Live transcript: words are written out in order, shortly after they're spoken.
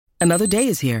Another day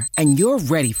is here, and you're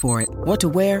ready for it. What to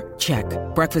wear? Check.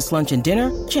 Breakfast, lunch, and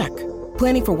dinner? Check.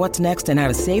 Planning for what's next and how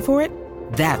to save for it?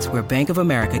 That's where Bank of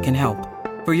America can help.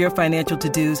 For your financial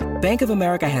to-dos, Bank of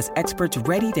America has experts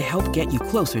ready to help get you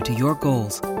closer to your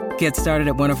goals. Get started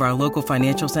at one of our local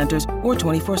financial centers or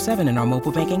 24/7 in our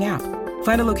mobile banking app.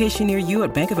 Find a location near you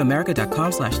at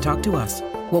bankofamerica.com/talktous.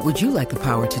 What would you like the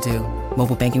power to do?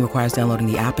 Mobile banking requires downloading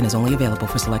the app and is only available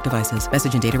for select devices.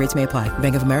 Message and data rates may apply.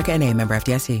 Bank of America N.A., member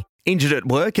FDIC. Injured at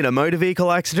work in a motor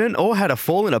vehicle accident or had a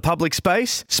fall in a public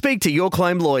space? Speak to Your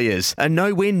Claim Lawyers, a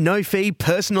no-win, no-fee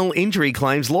personal injury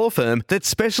claims law firm that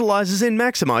specialises in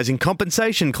maximising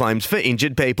compensation claims for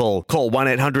injured people. Call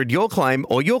 1-800-YOUR-CLAIM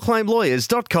or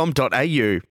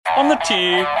yourclaimlawyers.com.au. On the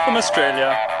tee from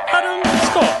Australia, Adam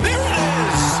Scott. There it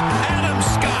is! Adam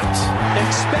Scott.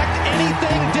 Expect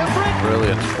anything different?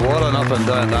 Brilliant. What an up and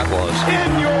down that was.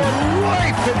 In your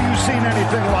life have you seen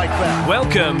anything like that?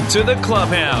 Welcome to the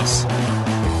Clubhouse.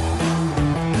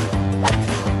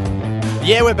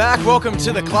 Yeah, we're back. Welcome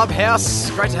to the Clubhouse.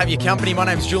 Great to have your company. My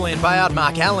name's Julian Bayard.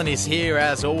 Mark Allen is here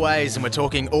as always, and we're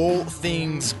talking all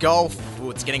things golf. Oh,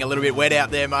 it's getting a little bit wet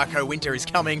out there, Marco. Winter is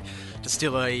coming. To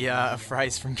steal a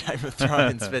phrase from Game of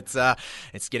Thrones, but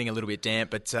it's getting a little bit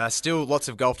damp. But still lots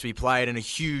of golf to be played and a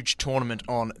huge tournament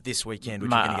on this weekend,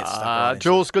 which we're going to get stuck on.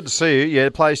 Jules, good to see you. Yeah,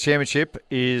 the Players' Championship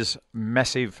is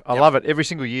massive. I love it every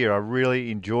single year. I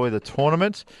really enjoy the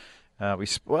tournament. I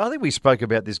think we spoke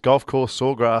about this golf course,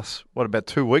 Sawgrass, about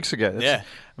 2 weeks ago.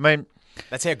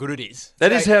 That's how good it is.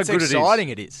 That's how exciting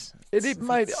it is.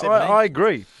 Mate, I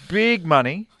agree. Big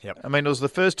money. Yep. I mean, it was the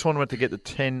first tournament to get the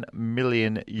 $10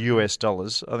 million US.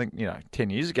 I think, 10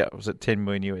 years ago it was at $10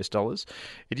 million US.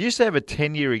 It used to have a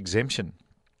 10-year exemption.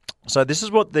 So this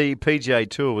is what the PGA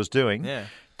Tour was doing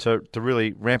to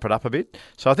really ramp it up a bit.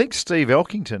 So I think Steve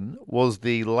Elkington was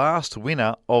the last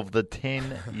winner of the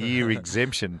 10-year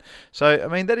exemption. So, I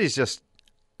mean, that is just...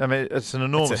 it's an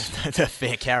enormous... It's a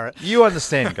fair carrot. You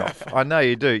understand golf. I know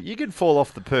you do. You can fall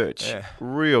off the perch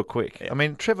real quick. Yeah. I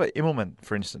mean, Trevor Immelman,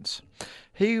 for instance,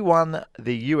 he won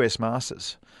the US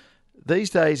Masters.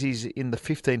 These days, he's in the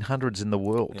 1500s in the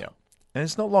world. Yeah. And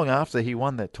it's not long after he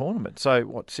won that tournament.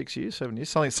 So, 6 years, 7 years?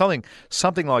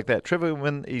 Something like that. Trevor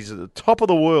Immelman, he's at the top of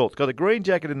the world, got a green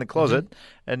jacket in the closet,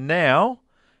 and now...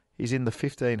 he's in the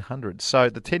 1500s. So,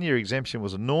 the 10-year exemption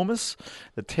was enormous.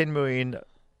 The $10 million...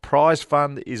 prize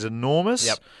fund is enormous.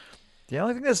 Yep. The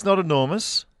only thing that's not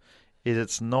enormous is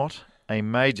it's not a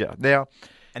major. Now,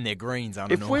 and their greens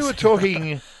aren't enormous. If we were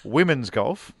talking women's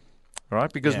golf,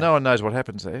 right, because no one knows what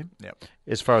happens there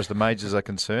as far as the majors are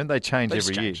concerned, they change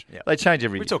every year. Yep. They change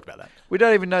every year. We talked about that. We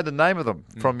don't even know the name of them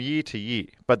from year to year,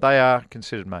 but they are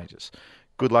considered majors.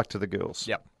 Good luck to the girls.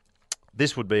 Yep.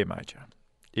 This would be a major.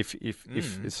 If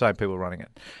the same people are running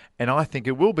it. And I think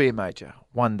it will be a major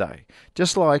one day.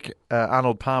 Just like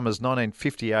Arnold Palmer's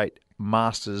 1958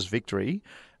 Masters victory.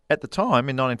 At the time,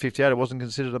 in 1958, it wasn't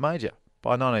considered a major.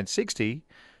 By 1960,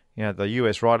 the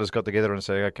US riders got together and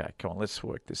said, okay, come on, let's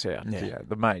work this out. Yeah.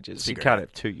 The majors. You can't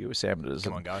have two US amateurs.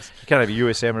 Come on, guys. You can't have a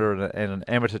US amateur and an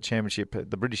amateur championship,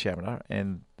 the British Amateur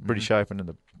and the British Open and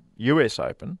the US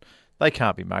Open. They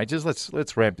can't be majors.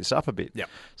 Let's ramp this up a bit. Yep.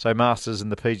 So Masters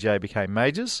and the PGA became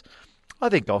majors. I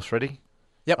think golf's ready.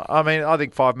 Yep. I mean, I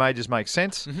think 5 majors makes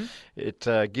sense. Mm-hmm.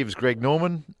 It gives Greg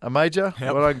Norman a major.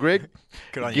 Yep. Well done, Greg.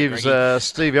 Good on you, gives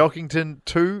Steve Elkington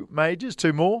 2 majors,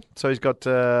 2 more. So he's got.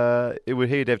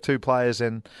 He'd have 2 players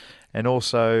and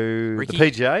also Ricky.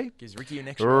 The PGA. Gives Ricky an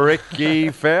extra. Ricky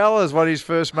Fowler's won his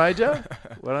first major.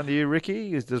 Well done to you, Ricky.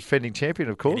 He's the defending champion,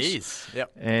 of course. It is.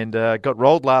 Yep. And got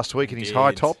rolled last week in his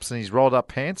high tops and his rolled up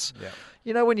pants.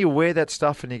 Yep. When you wear that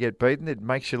stuff and you get beaten, it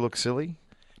makes you look silly.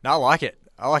 No, I like it.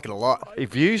 I like it a lot.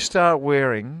 If you start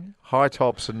wearing high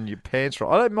tops and your pants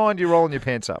roll, I don't mind you rolling your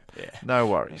pants up. Yeah. No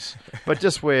worries. But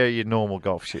just wear your normal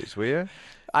golf shoes, will you?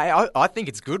 I think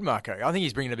it's good, Marco. I think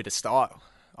he's bringing a bit of style.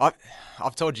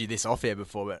 I've told you this off air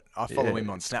before, but I follow him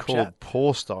on Snapchat. It's called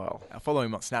poor style. I follow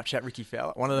him on Snapchat, Ricky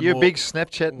Fowler. You're a big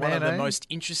Snapchat man, One of the most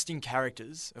interesting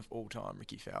characters of all time,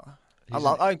 Ricky Fowler.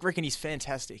 I reckon he's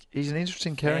fantastic. He's an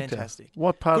interesting character. Fantastic.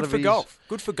 What part Good of for his... golf.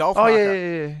 Good for golf, Oh,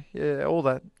 Marco. yeah. All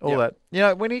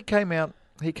that. When he came out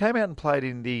and played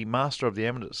in the Master of the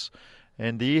Amateurs.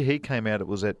 And the year he came out, it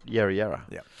was at Yarra Yarra.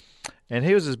 Yeah. And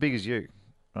he was as big as you.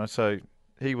 Right? So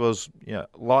he was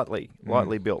lightly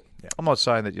built. Yeah. I'm not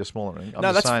saying that you're smaller than me. I'm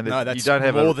just saying that you don't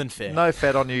have more than fair. No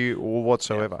fat on you or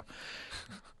whatsoever. Yeah.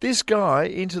 This guy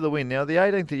into the wind. Now, the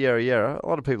 18th at Yarra Yarra, a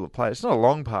lot of people have played. It's not a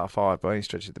long par 5 by any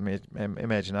stretch of the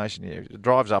imagination here. It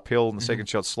drives uphill and the second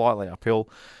shot's slightly uphill.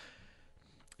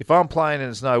 If I'm playing and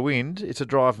there's no wind, it's a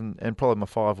drive and probably my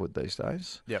 5 wood these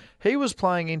days. Yep. He was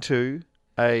playing into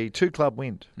a 2-club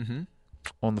win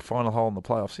on the final hole in the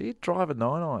playoffs. He'd drive a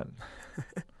 9-iron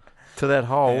to that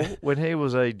hole when he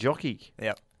was a jockey.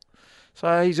 Yep.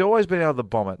 So he's always been able to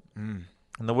bomb it.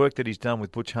 And the work that he's done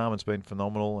with Butch Harmon's been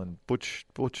phenomenal. And Butch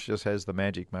just has the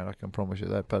magic, mate. I can promise you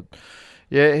that. But,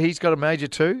 yeah, he's got a major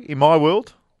too. In my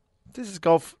world, this is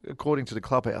golf according to the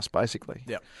Clubhouse, basically.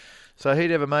 Yep. So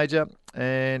he'd have a major,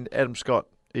 and Adam Scott,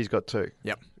 he's got 2.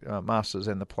 Yep. Masters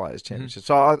and the Players' Championship.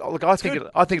 So, I think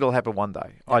it'll happen one day.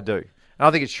 Yep. I do. And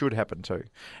I think it should happen too.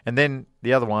 And then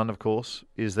the other one, of course,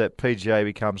 is that PGA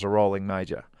becomes a rolling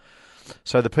major.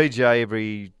 So the PGA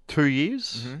every 2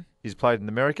 years is played in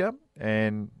America,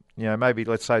 and maybe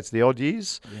let's say it's the odd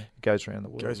years, it goes around the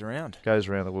world. Goes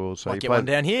around the world. So might get one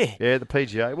down here. Yeah, the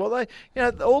PGA. Well,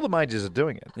 all the majors are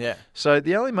doing it. Yeah. So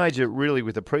the only major really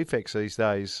with the prefix these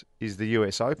days is the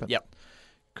US Open. Yep.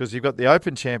 Because you've got the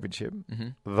Open Championship,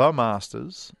 the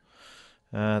Masters,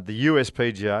 the US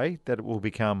PGA that will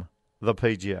become the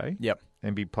PGA. Yep.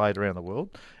 And be played around the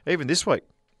world. Even this week,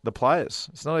 the Players.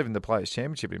 It's not even the Players'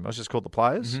 Championship anymore. It's just called the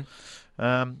Players.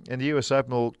 And the US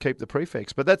Open will keep the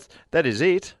prefix. But that is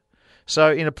it.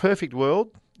 So in a perfect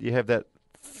world, you have that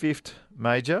 5th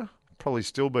major. Probably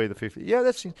still be the 5th. Yeah,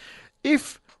 that's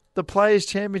if the Players'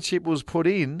 Championship was put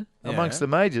in amongst the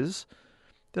majors,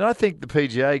 then I think the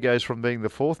PGA goes from being the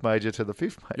 4th major to the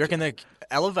 5th major. You reckon it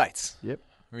elevates? Yep.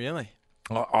 Really?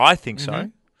 I think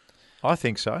so. I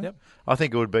think so. Yep. I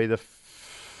think it would be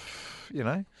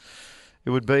it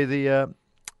would be the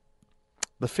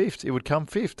 5th. It would come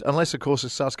 5th, unless, of course, it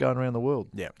starts going around the world.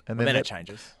 Yeah. And then it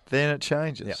changes. Then it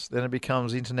changes. Yep. Then it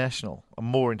becomes international,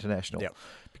 more international. Yep.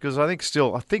 Because I think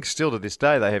still to this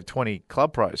day they have 20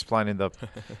 club pros playing in the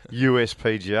US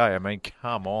PGA. I mean,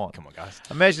 come on. Come on, guys.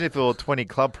 Imagine if there were 20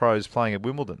 club pros playing at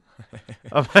Wimbledon.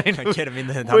 I mean, get them in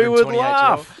the we would 128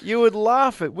 laugh. You would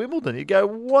laugh at Wimbledon. You go,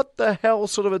 what the hell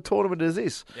sort of a tournament is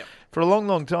this? Yep. For a long,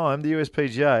 long time, the US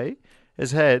PGA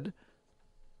has had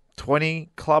 20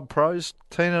 club pros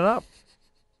teeing it up.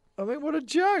 I mean, what a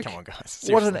joke. Come on, guys.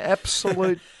 What Seriously. an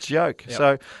absolute joke. Yep.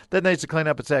 So that needs to clean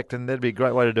up its act, and that'd be a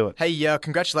great way to do it. Hey,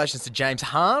 congratulations to James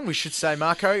Hahn, we should say,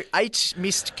 Marco. 8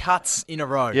 missed cuts in a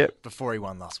row before he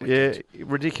won last week. Yeah,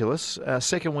 ridiculous.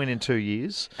 Second win in 2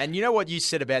 years. And you know what you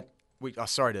said about...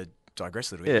 sorry to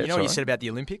digress a little bit. Yeah, you know what you said about the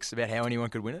Olympics, about how anyone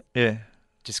could win it? Yeah.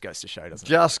 Just goes to show, doesn't it?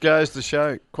 Just goes to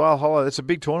show. Quail Hollow, it's a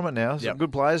big tournament now. Some Yep.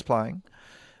 good players playing.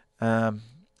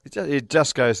 It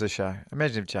just goes to show.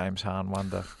 Imagine if James Hahn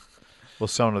won or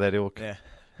someone of that ilk.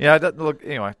 Yeah. Look,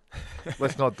 anyway,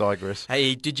 let's not digress.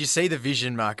 Hey, did you see the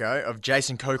vision, Marco, of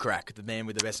Jason Kokrak, the man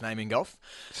with the best name in golf?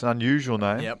 It's an unusual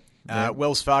name. Yep.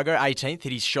 Wells Fargo, 18th,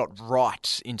 hit his shot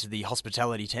right into the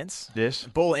hospitality tents. Yes. The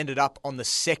ball ended up on the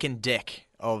second deck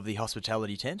of the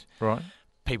hospitality tent. Right.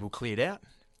 People cleared out.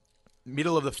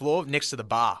 Middle of the floor, next to the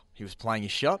bar. He was playing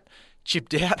his shot.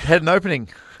 Chipped out. Had an opening.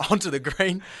 Onto the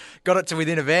green. Got it to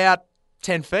within about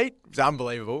 10 feet. It was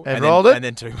unbelievable. And rolled it? And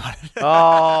then 2-1.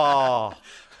 Oh.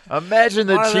 Imagine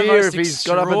the One of the cheer most if he's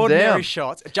got up and extraordinary down.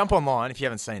 shots. Jump online if you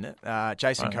haven't seen it.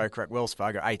 Jason Kokrak, Wells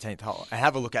Fargo, 18th hole. And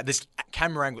have a look at this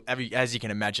camera angle. As you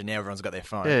can imagine, now everyone's got their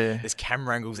phone. Yeah. There's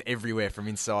camera angles everywhere from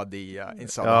inside the I love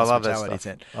that hospitality stuff.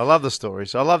 tent. I love the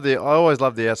stories. I always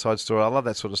love the outside story. I love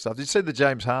that sort of stuff. Did you see the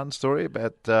James Hahn story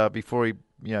about before he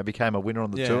became a winner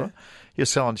on the tour? He was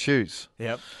selling shoes.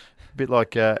 Yep. A bit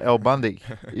like Al Bundy.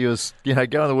 He was going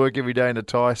to work every day in a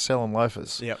tie, selling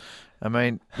loafers. Yep. I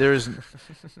mean, there is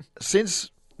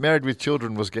since Married with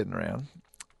Children was getting around,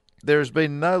 there has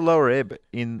been no lower ebb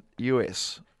in the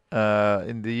US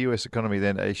economy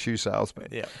than a shoe salesman.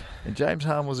 Yeah. And James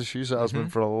Hahn was a shoe salesman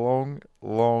for a long,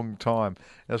 long time.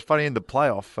 It was funny in the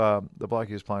playoff. The bloke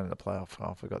who was playing in the playoff,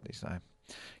 I've forgotten his name.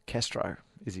 Castro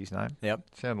is his name. Yep.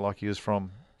 Sounded like he was from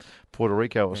Puerto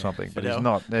Rico or something, but he's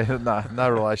Fidel. not. No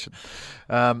relation.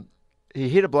 He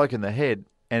hit a bloke in the head,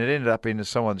 and it ended up in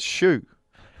someone's shoe.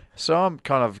 So I'm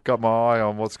kind of got my eye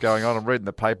on what's going on. I'm reading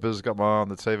the papers, got my eye on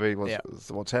the TV,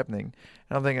 what's happening.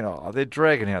 And I'm thinking, they're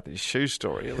dragging out this shoe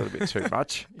story a little bit too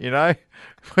much,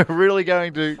 We're really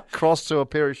going to cross to a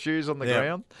pair of shoes on the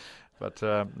ground? But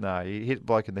no, he hit a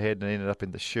bloke in the head and ended up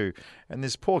in the shoe. And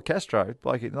this poor Castro,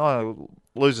 like,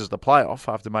 loses the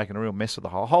playoff after making a real mess of the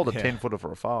hole. Hold a 10-footer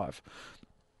for a 5.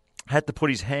 Had to put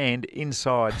his hand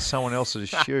inside someone else's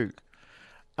shoe.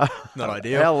 Not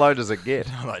ideal. How low does it get?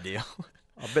 Not ideal.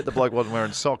 I bet the bloke wasn't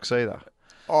wearing socks either.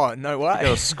 Oh, no way. You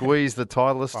got to squeeze the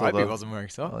Titleist. I hope he wasn't wearing I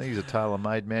socks. think he's a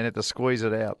tailor-made man. Had to squeeze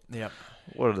it out. Yep.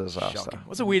 What a disaster. Shocking.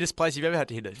 What's the weirdest place you've ever had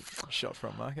to hit a shot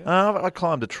from, Marco? I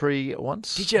climbed a tree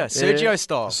once. Did you? Sergio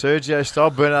style? Sergio style,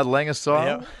 Bernard Langer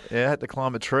style. Yep. Yeah, I had to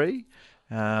climb a tree.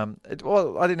 I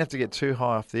didn't have to get too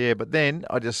high off the air, but then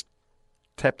I just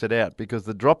tapped it out because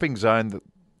the dropping zone,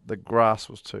 the grass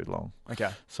was too long. Okay.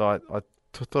 So I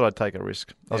thought I'd take a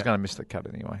risk. I was going to miss the cut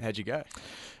anyway. How'd you go?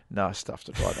 No, I stuffed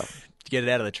it right up. Did you get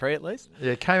it out of the tree at least?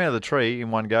 Yeah, it came out of the tree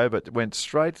in one go, but went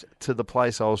straight to the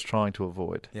place I was trying to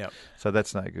avoid. Yeah. So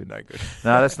that's no good. No good.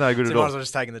 No, that's no good So at you might all. as well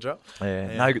just taking the drop?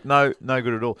 Yeah. No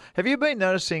good at all. Have you been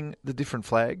noticing the different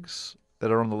flags that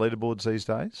are on the leaderboards these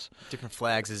days? Different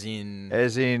flags as in...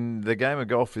 As in, the game of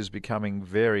golf is becoming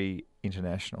very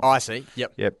international. Oh, I see.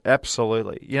 Yep. Yep,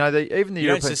 absolutely. Even the You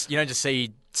European... don't just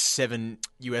see 7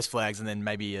 US flags and then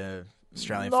maybe a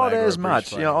Australian Not flag or as a British much.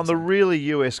 flag On the or something. really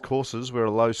US courses where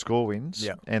a low score wins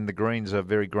Yeah. and the greens are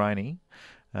very grainy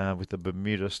with the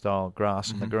Bermuda-style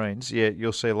grass on the greens,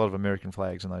 you'll see a lot of American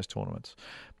flags in those tournaments.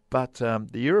 But the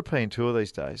European Tour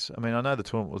these days, I know the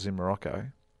tournament was in Morocco,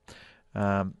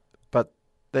 but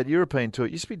that European Tour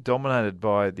used to be dominated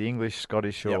by the English,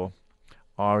 Scottish or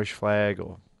Irish flag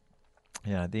or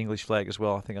the English flag as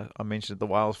well. I think I mentioned the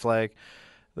Wales flag.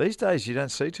 These days you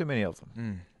don't see too many of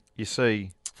them. You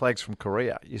see flags from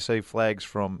Korea. You see flags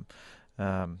from,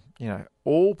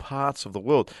 all parts of the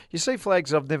world. You see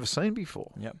flags I've never seen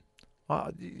before. Yep.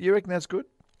 You reckon that's good?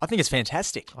 I think it's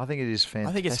fantastic. I think it is fantastic.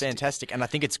 I think it's fantastic, and I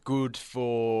think it's good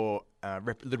for a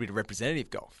little bit of representative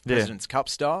golf. Yeah. President's Cup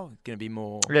style, going to be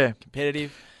more Yeah.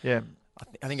 competitive. Yeah.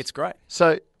 I think it's great.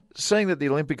 So, seeing that the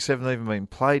Olympics haven't even been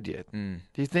played yet, do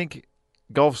you think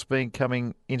golf's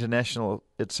becoming international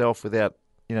itself without,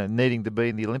 needing to be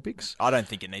in the Olympics? I don't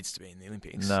think it needs to be in the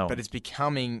Olympics. No. But it's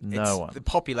becoming... No one. The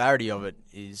popularity of it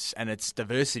is, and its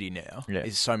diversity now, Yeah.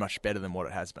 is so much better than what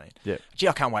it has been. Yeah. Gee,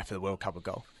 I can't wait for the World Cup of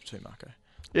Golf too, Marco.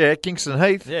 Yeah, Kingston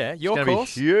Heath. Yeah, your it's gonna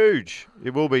course. be huge.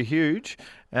 It will be huge.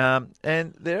 And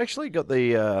they actually got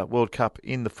the World Cup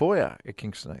in the foyer at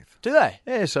Kingston Heath. Do they?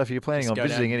 Yeah, so if you're planning Just on go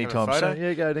visiting down, any have a time photo?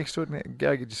 soon, go next to it and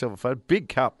go get yourself a photo. Big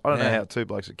cup. I don't know Yeah. how 2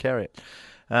 blokes would carry it.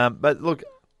 But look,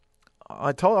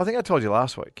 I think I told you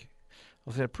last week. I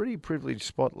was in a pretty privileged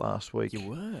spot last week. You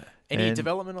were. Any And,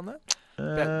 development on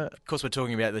that? Of course, we're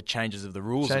talking about the changes of the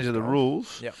rules. Change of the golf.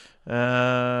 rules. Yep.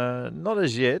 Not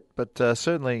as yet, but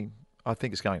certainly I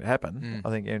think it's going to happen. I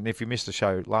think, and if you missed the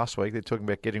show last week, they're talking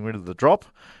about getting rid of the drop.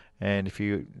 And if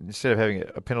you, instead of having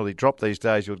a penalty drop these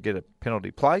days, you'll get a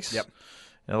penalty place. Yep.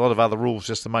 And a lot of other rules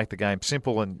just to make the game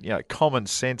simple and common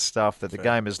sense stuff that the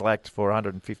game has lacked for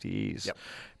 150 years. Yep.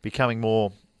 Becoming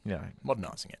more,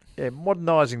 Modernising it. yeah,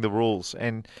 modernising the rules.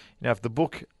 And if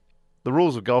the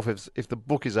rules of golf, if the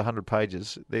book is 100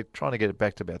 pages, they're trying to get it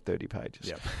back to about 30 pages,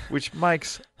 Yep. which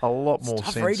makes a lot more It's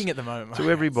tough sense reading at the moment, to mate.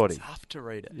 everybody. It's tough to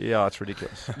read it. Yeah, it's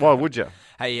ridiculous. Why would you?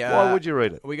 Hey, Why would you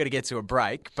read it? We got to get to a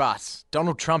break, but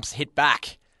Donald Trump's hit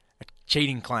back at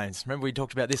cheating claims. Remember we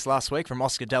talked about this last week from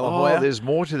Oscar De La Hoya? Oh, there's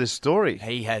more to this story.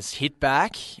 He has hit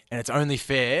back, and it's only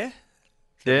fair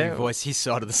that we voice his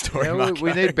side of the story, Yeah, Marco.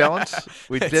 we need balance.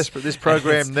 We're desperate. This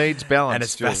program needs balance. And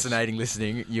it's Jules. fascinating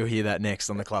listening. You'll hear that next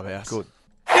on the Clubhouse. Good.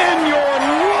 In your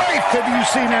life, have you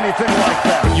seen anything like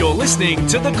that? You're listening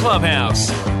to The Clubhouse.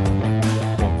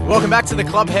 Welcome back to the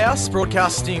Clubhouse,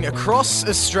 broadcasting across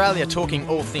Australia, talking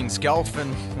all things golf.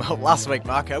 And, well, last week,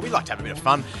 Marco, we like to have a bit of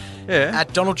fun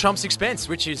at Donald Trump's expense,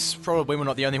 which is probably we're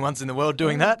not the only ones in the world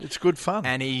doing that. It's good fun.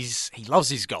 And he loves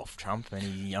his golf, Trump, and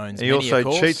he owns He many a also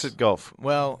course. cheats at golf.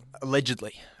 Well,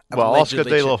 allegedly. Well, Oscar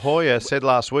Allegedly De La Hoya said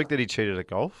last week that he cheated at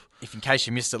golf. If in case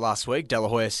you missed it last week, De La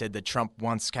Hoya said that Trump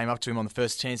once came up to him on the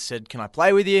first tee and said, "Can I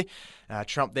play with you?"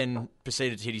 Trump then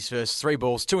proceeded to hit his first 3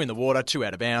 balls, 2 in the water, 2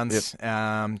 out of bounds.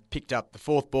 Picked up the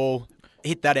 4th ball,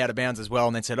 hit that out of bounds as well,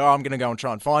 and then said, I'm going to go and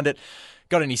try and find it.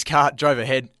 Got in his cart, drove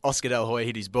ahead. Oscar De La Hoya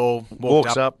hit his ball,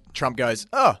 Walks up. Trump goes,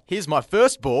 here's my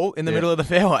first ball in the middle of the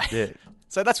fairway. Yeah.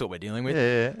 So that's what we're dealing with.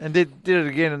 Yeah, and did it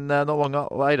again not long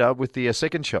later with the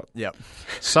second shot. Yep.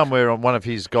 Somewhere on one of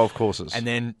his golf courses. And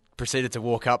then proceeded to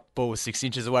walk up, ball was 6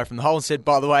 inches away from the hole, and said,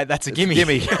 by the way, that's a gimme.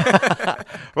 Gimme.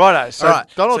 Righto. So All right,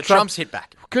 Donald Trump's hit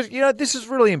back. Because, this is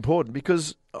really important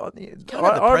because I the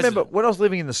remember president. when I was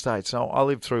living in the States, I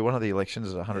lived through one of the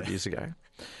elections 100 years ago.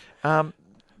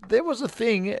 There was a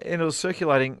thing, and it was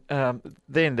circulating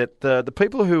then, that the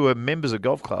people who are members of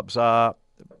golf clubs are,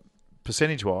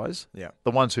 percentage-wise,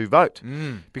 the ones who vote.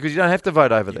 Because you don't have to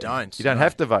vote over there. You don't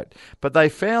have to vote. But they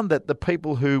found that the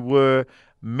people who were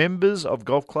members of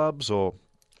golf clubs or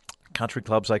country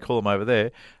clubs, they call them over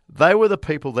there, they were the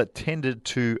people that tended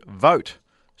to vote.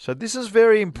 So this is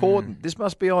very important. This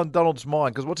must be on Donald's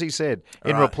mind because what's he said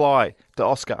in reply to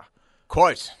Oscar?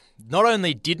 Quote, Not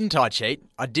only didn't I cheat,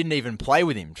 I didn't even play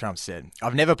with him, Trump said.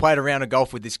 I've never played a round of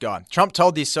golf with this guy. Trump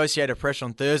told the Associated Press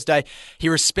on Thursday he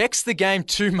respects the game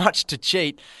too much to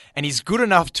cheat and he's good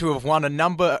enough to have won a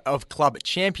number of club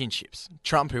championships.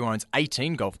 Trump, who owns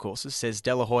 18 golf courses, says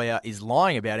De La Hoya is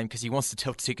lying about him because he wants to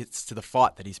sell tickets to the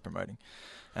fight that he's promoting.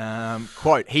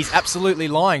 Quote, he's absolutely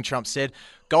lying, Trump said.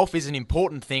 Golf is an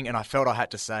important thing and I felt I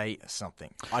had to say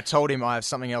something. I told him I have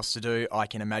something else to do. I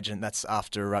can imagine that's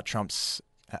after Trump's...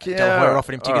 De La Hoya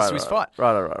offered him tickets to his fight.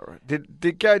 Right.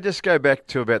 Did go back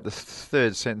to about the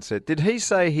third sentence there. Did he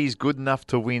say he's good enough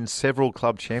to win several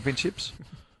club championships?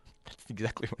 That's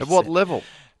exactly what At he what said. level?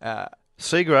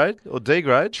 C grade or D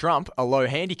grade? Trump, a low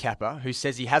handicapper who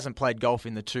says he hasn't played golf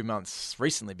in the 2 months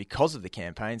recently because of the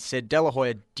campaign, said De La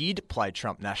Hoya did play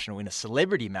Trump National in a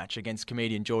celebrity match against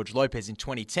comedian George Lopez in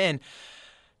 2010.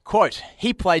 Quote,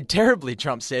 he played terribly,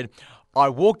 Trump said. I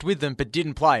walked with them but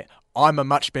didn't play. I'm a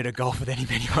much better golfer than him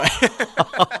anyway.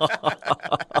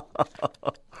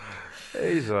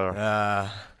 He's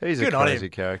a crazy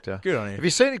character. Good on him. Have you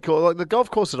seen it? Like the golf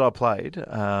course that I played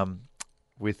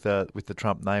with the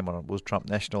Trump name on it was Trump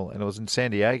National, and it was in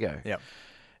San Diego. Yep.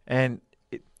 And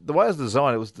the way it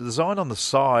was designed on the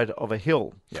side of a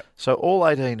hill. Yep. So all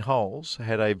 18 holes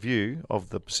had a view of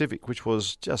the Pacific, which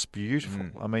was just beautiful.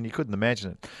 I mean, you couldn't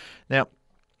imagine it. Now,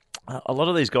 a lot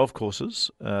of these golf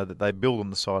courses that they build on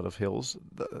the side of hills,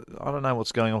 I don't know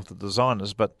what's going on with the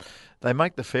designers, but they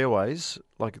make the fairways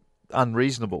like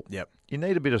unreasonable. Yep. You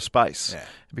need a bit of space. Yeah.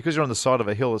 Because you're on the side of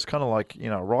a hill, it's kind of like,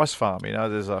 a rice farm.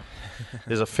 There's a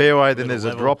fairway, then there's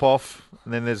a drop off,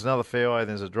 and then there's another fairway, then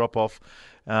there's a drop off.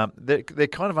 They're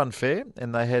kind of unfair,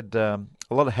 and they had a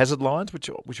lot of hazard lines,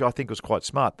 which I think was quite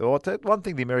smart. One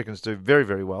thing the Americans do very,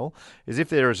 very well is if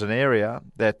there is an area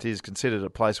that is considered a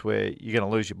place where you're going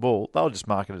to lose your ball, they'll just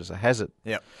mark it as a hazard.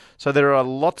 Yep. So there are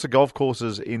lots of golf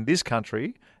courses in this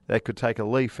country that could take a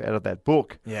leaf out of that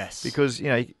book. Yes. Because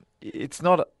it's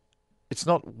not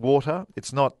water,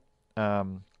 it's not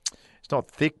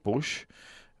thick bush,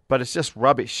 but it's just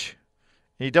rubbish.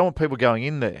 You don't want people going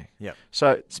in there. Yep.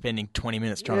 So spending 20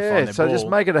 minutes trying to find their so ball. just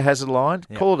make it a hazard line,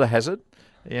 Yep. call it a hazard,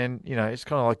 and it's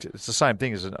kind of like it's the same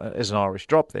thing as an Irish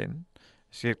drop then,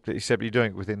 except you're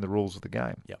doing it within the rules of the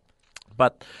game. Yep.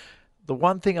 But the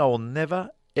one thing I will never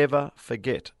ever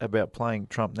forget about playing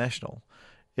Trump National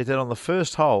is that on the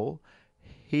first hole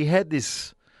he had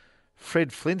this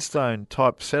Fred Flintstone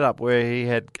type setup where he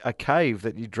had a cave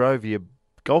that you drove your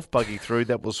golf buggy through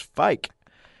that was fake.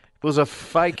 It was a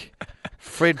fake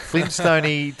Fred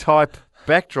Flintstone type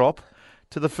backdrop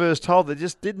to the first hole that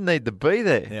just didn't need to be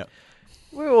there. Yeah.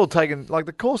 We were all taken,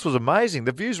 the course was amazing.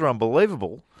 The views were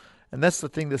unbelievable. And that's the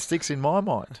thing that sticks in my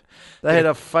mind. They had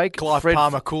a fake Clive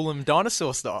Palmer Coolum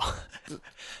dinosaur style.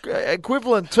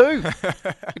 Equivalent to.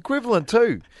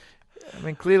 I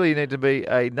mean, clearly you need to be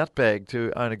a nutbag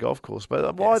to own a golf course.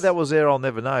 But why that was there, I'll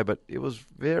never know. But it was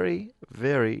very,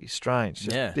 very strange.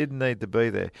 Just didn't need to be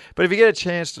there. But if you get a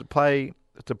chance to play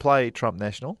Trump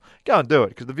National, go and do it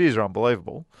because the views are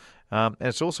unbelievable. And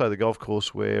it's also the golf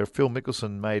course where Phil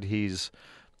Mickelson made his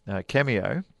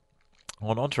cameo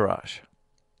on Entourage.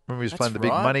 Remember he was playing the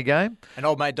big money game? An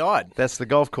old mate died. That's the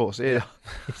golf course. Yeah.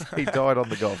 He died on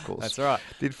the golf course. That's right.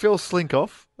 Did Phil slink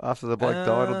off after the bloke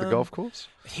died on the golf course?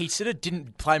 He sort of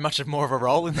didn't play much more of a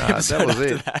role in the No, episode that was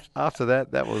after it. that. After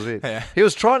that was it. Yeah. He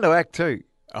was trying to act too.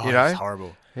 Oh, it was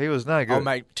horrible. He was no good. Oh,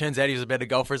 mate, turns out he was a better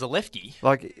golfer as a lefty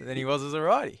than he was as a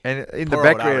righty. And in Poor the old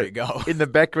background, Ari Gold. in the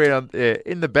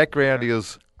background, he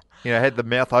was, had the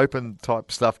mouth open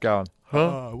type stuff going.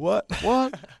 Huh? What?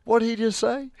 What did he just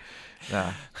say?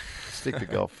 Nah. Stick to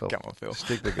golf, Phil. Come on, Phil.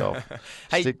 Stick to golf.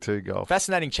 Hey, Stick to golf.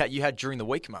 Fascinating chat you had during the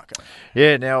week, Marco.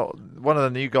 Yeah, now, one of the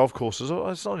new golf courses,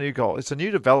 it's not a new golf, it's a new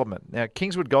development. Now,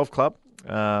 Kingswood Golf Club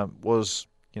was,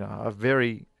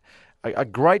 a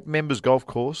great members golf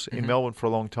course in Melbourne for a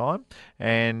long time,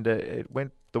 and it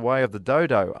went the way of the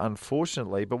dodo,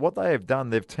 unfortunately. But what they have done,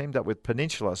 they've teamed up with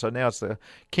Peninsula. So now it's the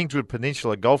Kingswood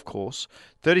Peninsula Golf Course,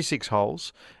 36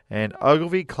 holes, and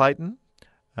Ogilvy, Clayton,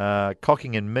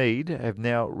 Cocking and Mead have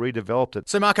now redeveloped it.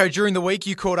 So, Marco, during the week,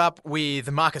 you caught up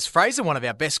with Marcus Fraser, one of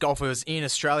our best golfers in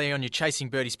Australia, on your Chasing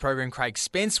Birdies program. Craig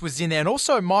Spence was in there, and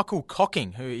also Michael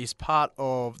Cocking, who is part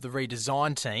of the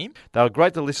redesign team. They were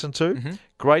great to listen to,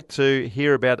 great to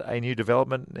hear about a new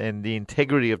development and the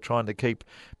integrity of trying to keep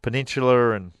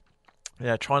Peninsula and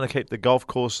trying to keep the golf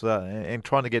course and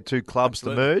trying to get two clubs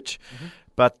to merge.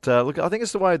 But look, I think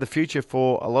it's the way of the future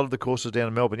for a lot of the courses down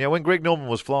in Melbourne. When Greg Norman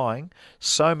was flying,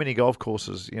 so many golf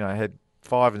courses, had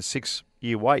 5 and 6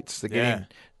 year waits to get in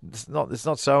It's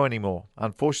not so anymore.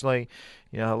 Unfortunately,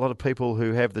 a lot of people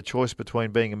who have the choice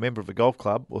between being a member of a golf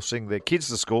club or sending their kids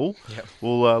to school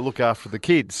will look after the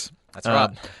kids. That's right.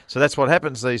 So that's what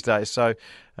happens these days. So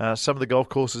some of the golf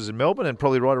courses in Melbourne and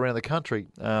probably right around the country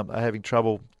are having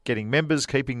trouble getting members,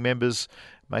 keeping members,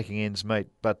 making ends meet.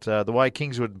 But the way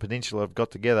Kingswood and Peninsula have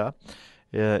got together,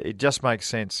 it just makes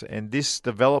sense. And this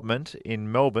development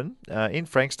in Melbourne, in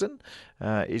Frankston,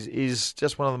 is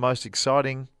just one of the most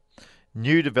exciting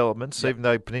new developments, even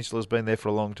though Peninsula's been there for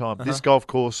a long time. This golf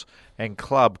course and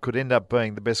club could end up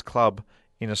being the best club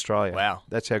in Australia. Wow.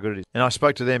 That's how good it is. And I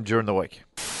spoke to them during the week.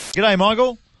 G'day,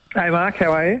 Michael. Hey, Mark,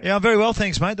 how are you? Yeah, I'm very well,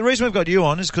 thanks, mate. The reason we've got you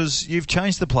on is because you've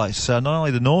changed the place, not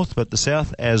only the north but the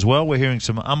south as well. We're hearing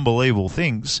some unbelievable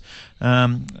things,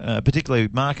 particularly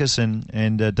Marcus and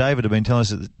David have been telling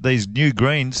us that these new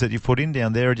greens that you've put in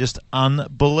down there are just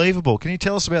unbelievable. Can you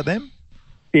tell us about them?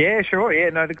 Yeah, sure. Yeah,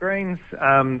 no, the greens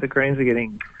are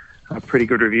getting pretty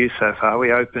good reviews so far.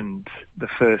 We opened the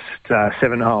first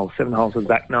 7 holes of the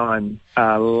back 9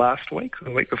 last week or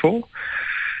the week before.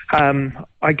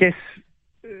 I guess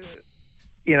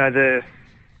the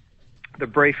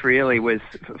brief really was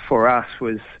for us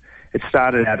was it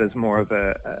started out as more of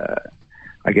a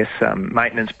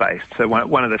maintenance based. So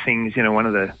one of the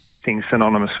things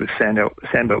synonymous with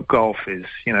Sandbelt golf is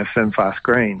firm fast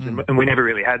greens, and we never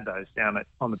really had those down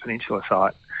on the Peninsula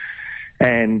site.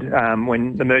 And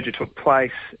when the merger took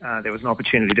place, there was an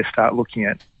opportunity to start looking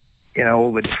at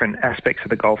all the different aspects of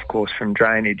the golf course, from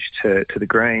drainage to the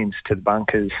greens to the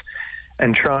bunkers,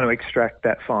 and trying to extract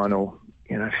that final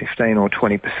 15 or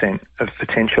 20% of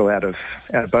potential out of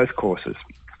both courses.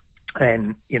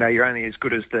 And you're only as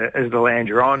good as the land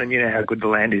you're on, and you know how good the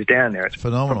land is down there. It's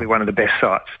phenomenal. Probably one of the best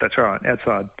sites. That's right,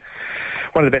 outside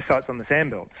one of the best sites on the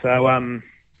Sandbelt.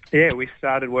 So we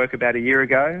started work about a year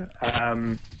ago,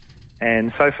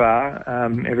 and so far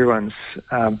everyone's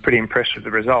pretty impressed with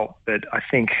the result. But I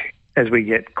think as we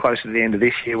get closer to the end of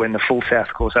this year, when the full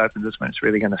South course opens, that's when it's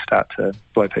really going to start to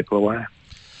blow people away.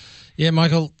 Yeah,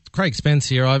 Michael, Craig Spence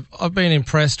here. I've been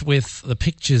impressed with the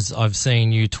pictures I've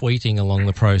seen you tweeting along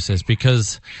the process,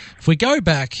 because if we go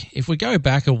back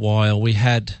a while, we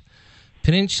had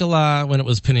Peninsula, when it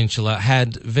was Peninsula,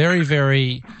 had very,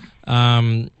 very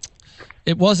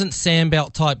it wasn't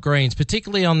Sandbelt type greens,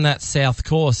 particularly on that south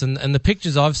course. And the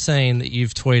pictures I've seen that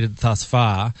you've tweeted thus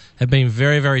far have been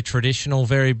very, very traditional,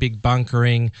 very big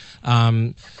bunkering.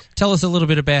 Tell us a little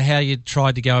bit about how you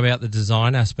tried to go about the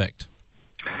design aspect.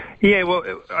 Yeah, well,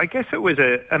 I guess it was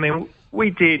we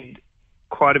did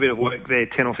quite a bit of work there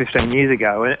 10 or 15 years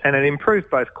ago, and it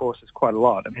improved both courses quite a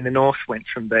lot. I mean, the North went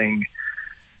from being,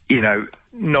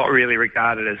 not really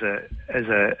regarded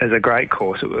as a great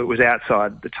course. It was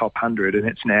outside the top 100, and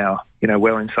it's now,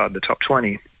 well inside the top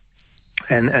 20.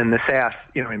 And the South,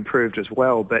 improved as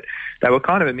well, but they were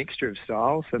kind of a mixture of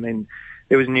styles. I mean,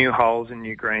 there was new holes and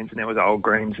new greens, and there was old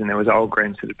greens, and there was old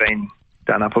greens that had been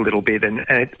done up a little bit, and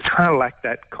it kind of lacked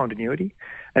that continuity.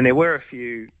 And there were a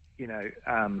few,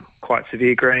 quite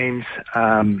severe greens.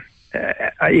 I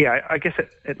guess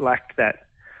it lacked that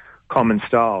common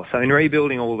style. So in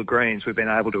rebuilding all the greens, we've been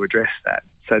able to address that.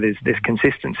 So there's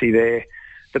consistency there.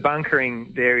 The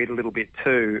bunkering varied a little bit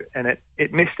too, and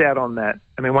it missed out on that.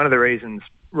 I mean, one of the reasons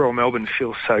Royal Melbourne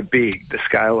feels so big, the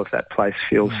scale of that place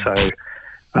feels so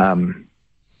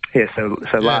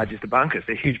large, is the bunkers.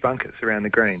 They're huge bunkers around the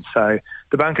greens. So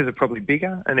the bunkers are probably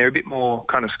bigger, and they're a bit more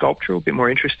kind of sculptural, a bit more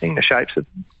interesting, the shapes of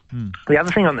them. The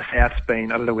other thing on the South's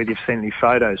been, I don't know whether you've seen any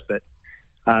photos, but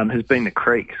has been the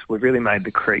creeks. We've really made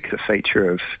the creeks a feature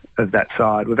of that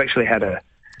side. We've actually had a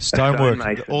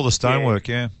stonework, all the stonework,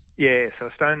 yeah. Yeah, so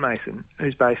a stonemason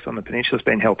who's based on the Peninsula has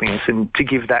been helping us, and to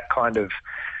give that kind of,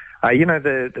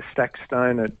 the stacked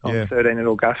stone on 13 at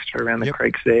Augusta around the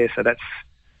creeks there. So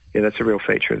that's a real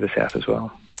feature of the South as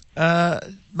well.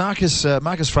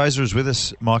 Marcus Fraser is with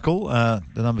us, Michael, the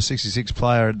number 66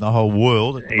 player in the whole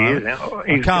world at the moment.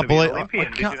 I can't believe it.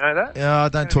 Did you know that? Yeah,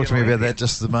 don't talk to me about that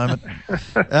just at the moment.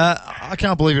 I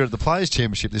can't believe you're at the Players'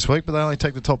 Championship this week, but they only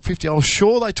take the top 50. I was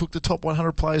sure they took the top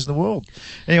 100 players in the world.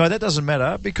 Anyway, that doesn't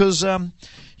matter, because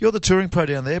you're the touring pro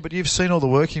down there, but you've seen all the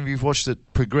working, you've watched it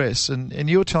progress, and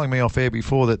you were telling me off air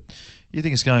before that you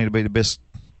think it's going to be the best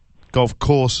golf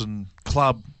course and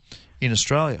club in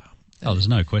Australia. Oh, there's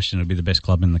no question it'll be the best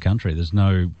club in the country.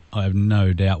 I have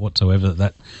no doubt whatsoever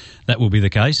that will be the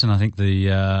case. And I think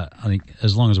I think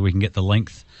as long as we can get the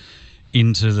length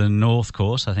into the North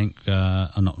course, I think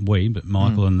not we, but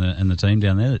Michael and the team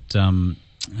down there that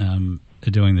are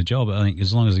doing the job. I think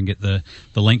as long as we can get the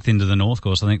length into the North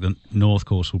course, I think the North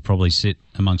course will probably sit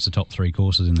amongst the top 3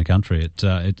 courses in the country.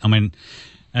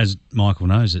 as Michael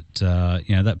knows,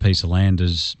 that piece of land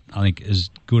is, I think, as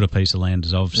good a piece of land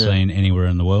as I've seen anywhere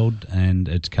in the world, and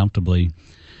it's comfortably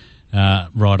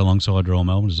right alongside Royal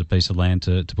Melbourne as a piece of land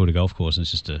to put a golf course. And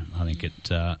it's just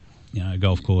a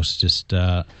golf course just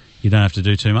you don't have to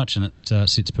do too much, and it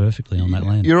sits perfectly on that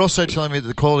land. You're also telling me that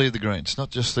the quality of the greens, not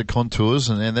just the contours,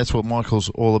 and that's what Michael's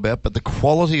all about, but the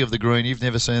quality of the green. You've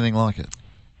never seen anything like it.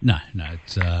 No,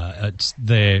 it's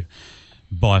they're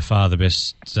by far the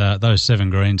best. Those 7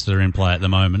 greens that are in play at the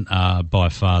moment are by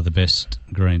far the best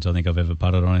greens I think I've ever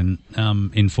putted on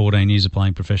in 14 years of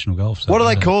playing professional golf. So, what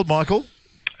are they called, Michael?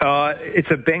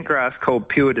 It's a bent grass called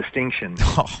Pure Distinction.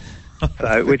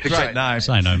 Which is a great name.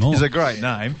 Say no more. It's a great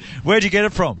name. Where'd you get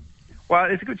it from? Well,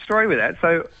 it's a good story with that.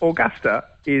 So Augusta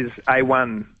is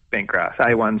A1 bent grass.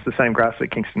 A1's the same grass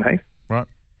that Kingston Heath. Right.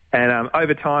 And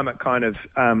over time it kind of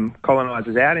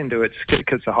colonises out into it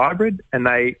because it's a hybrid, and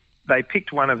they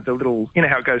picked one of the little, you know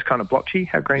how it goes kind of blotchy,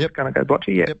 how green's going to go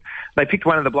blotchy? Yeah. Yep. They picked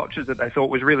one of the blotches that they thought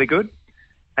was really good,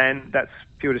 and that's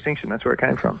Pure Distinction. That's where it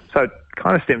came from. So it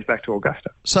kind of stems back to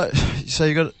Augusta. So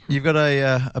you've got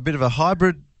a bit of a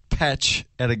hybrid patch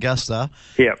at Augusta.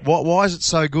 Yeah. Why is it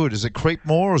so good? Does it creep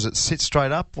more, or does it sit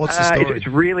straight up? What's the story? It's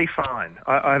really fine.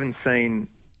 I haven't seen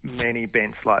many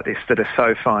bents like this that are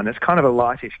so fine. It's kind of a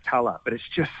lightish colour, but it's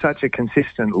just such a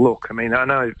consistent look. I mean, I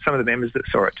know some of the members that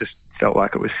saw it just felt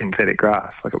like it was synthetic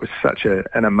grass. Like, it was such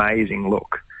an amazing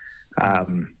look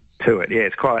to it. Yeah,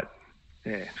 it's quite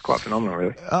phenomenal,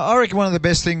 really. I reckon one of the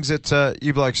best things that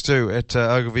you blokes do at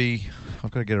Ogilvy,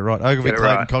 I've got to get it right, Ogilvy,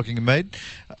 Clayton, Cocking and Mead.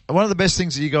 One of the best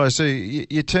things that you guys do,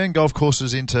 you turn golf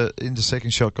courses into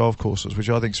second shot golf courses, which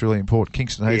I think is really important.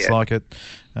 Kingston Heath's like it.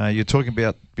 You're talking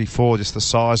about before just the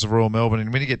size of Royal Melbourne,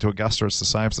 and when you get to Augusta, it's the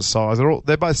same. It's the size.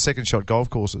 They're both second shot golf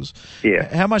courses.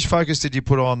 Yeah. How much focus did you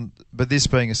put on, but this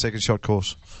being a second shot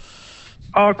course?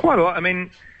 Oh, quite a lot. I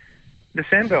mean, the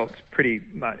Sandbelt's pretty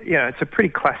much, it's a pretty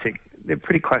classic. They're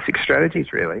pretty classic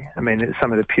strategies, really. I mean, it's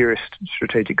some of the purest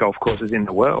strategic golf courses in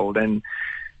the world, and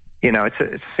it's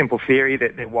a simple theory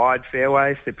that they're wide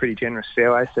fairways. They're pretty generous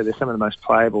fairways, so they're some of the most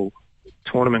playable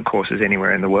tournament courses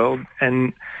anywhere in the world.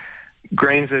 And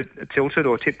greens are tilted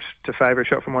or tipped to favour a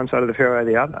shot from one side of the fairway or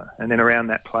the other, and then around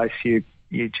that place you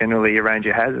generally arrange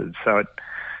your hazards, so it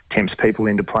tempts people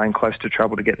into playing close to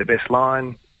trouble to get the best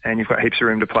line, and you've got heaps of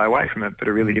room to play away from it, but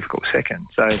a really difficult second.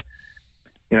 So,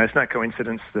 it's no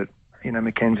coincidence that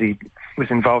Mackenzie was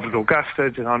involved with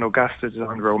Augusta,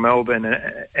 designed Royal Melbourne,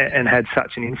 and had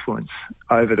such an influence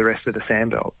over the rest of the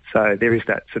Sandbelt. So there is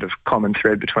that sort of common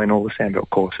thread between all the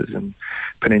Sandbelt courses, and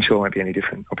Peninsula won't be any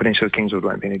different, or Peninsula Kingswood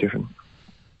won't be any different.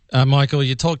 Michael,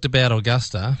 you talked about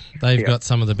Augusta. They've got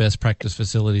some of the best practice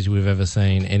facilities we've ever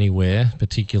seen anywhere,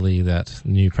 particularly that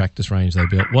new practice range they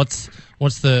built. What's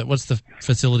the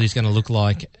facilities going to look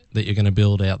like that you're going to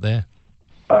build out there?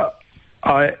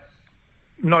 I'm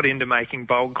not into making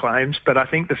bold claims, but I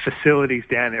think the facilities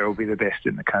down there will be the best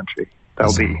in the country.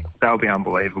 They'll be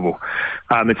unbelievable.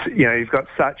 You've got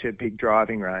such a big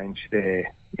driving range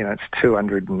there. It's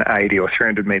 280 or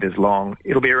 300 metres long.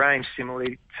 It'll be arranged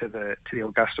similarly to the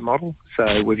Augusta model.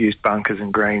 So we've used bunkers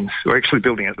and greens. We're actually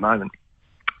building at the moment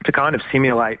to kind of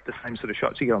simulate the same sort of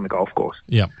shots you get on the golf course.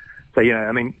 Yeah. So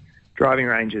driving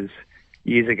ranges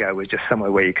years ago were just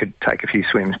somewhere where you could take a few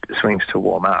swings to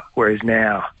warm up, whereas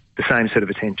now the same sort of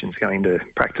attention's going to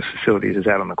practice facilities as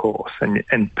out on the course,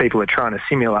 and people are trying to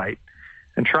simulate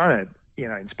and trying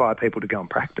to inspire people to go and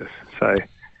practice. So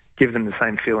give them the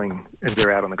same feeling as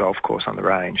they're out on the golf course on the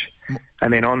range.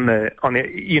 And then on the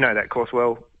that course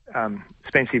well,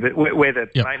 Spency, but where the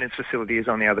maintenance facility is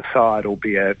on the other side will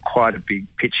be quite a big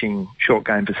pitching short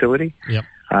game facility. Yep.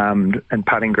 And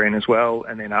putting green as well,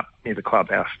 and then up near the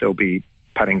clubhouse there'll be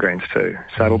putting greens too.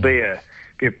 So it'll be a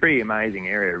pretty amazing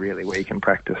area, really, where you can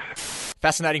practice.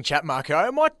 Fascinating chat, Marco. I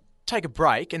might take a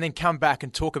break and then come back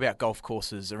and talk about golf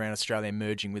courses around Australia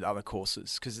merging with other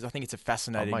courses, because I think it's a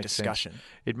fascinating discussion.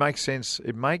 It makes sense.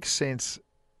 It makes sense,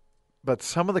 but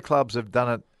some of the clubs have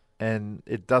done it and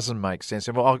it doesn't make sense.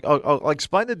 And I'll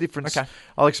explain the difference. Okay.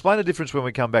 I'll explain the difference when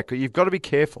we come back. You've got to be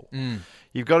careful.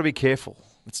 You've got to be careful.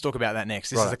 Let's talk about that next.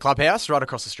 This is the Clubhouse right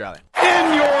across Australia.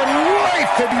 In your life,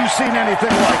 have you seen anything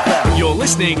like that? You're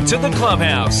listening to The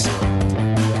Clubhouse.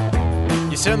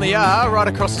 You certainly are, right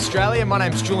across Australia. My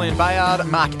name's Julian Bayard.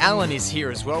 Mark Allen is here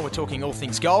as well. We're talking all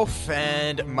things golf.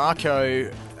 And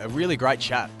Marco, a really great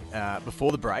chat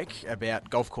before the break about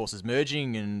golf courses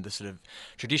merging and the sort of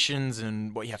traditions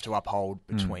and what you have to uphold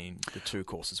between the two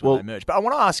courses when they merge. But I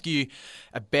want to ask you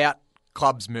about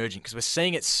clubs merging? Because we're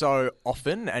seeing it so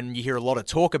often, and you hear a lot of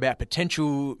talk about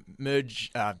potential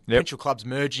clubs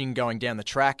merging, going down the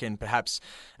track, and perhaps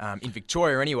in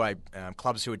Victoria anyway,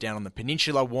 clubs who are down on the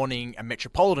peninsula wanting a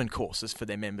metropolitan courses for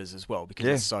their members as well, because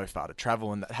it's so far to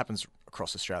travel, and that happens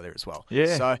across Australia as well.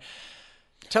 Yeah. So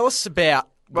tell us about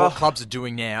what clubs are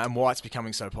doing now and why it's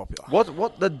becoming so popular.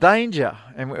 What the danger,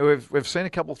 and we've seen a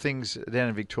couple of things down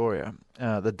in Victoria,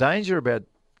 the danger about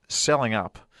selling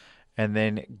up and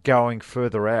then going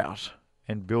further out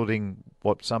and building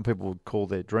what some people would call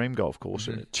their dream golf course,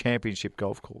 a championship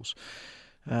golf course.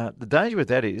 The danger with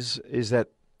that is that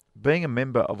being a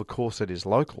member of a course that is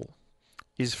local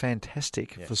is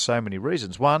fantastic for so many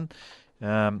reasons. One,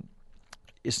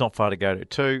 it's not far to go to.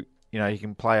 Two, you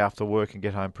can play after work and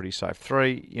get home pretty safe.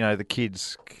 Three, the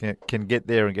kids can get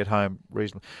there and get home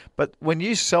reasonably. But when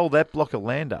you sell that block of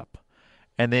land up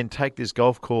and then take this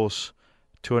golf course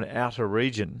to an outer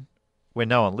region where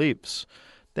no one lives,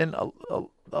 then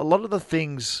a lot of the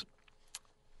things,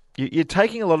 you're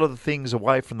taking a lot of the things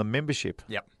away from the membership,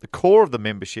 the core of the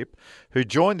membership, who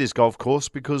joined this golf course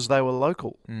because they were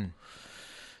local.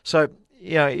 So,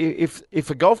 if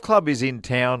a golf club is in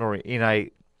town or in a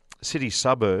city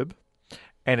suburb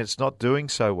and it's not doing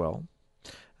so well,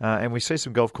 and we see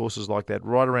some golf courses like that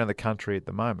right around the country at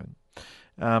the moment,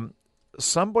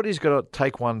 somebody's got to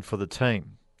take one for the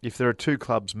team. If there are two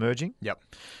clubs merging,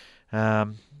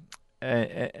 and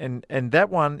that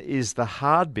one is the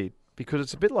hard bit, because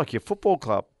it's a bit like your football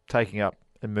club taking up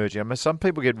and merging. I mean, some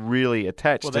people get really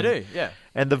attached. Well, they do, yeah.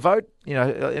 And the vote, in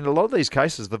a lot of these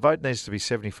cases, the vote needs to be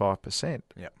 75%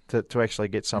 to actually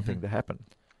get something to happen.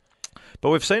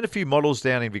 But we've seen a few models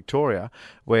down in Victoria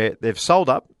where they've sold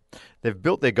up, they've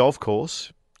built their golf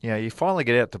course. You finally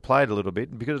get out to play it a little bit,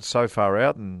 and because it's so far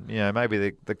out, and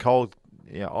maybe the cold,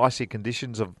 icy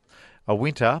conditions of a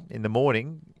winter in the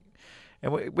morning.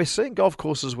 And we're seeing golf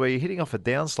courses where you're hitting off a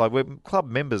downslope, where club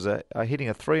members are hitting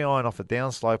a 3-iron off a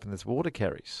downslope and there's water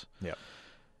carries. Yeah.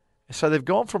 So they've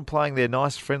gone from playing their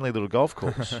nice, friendly little golf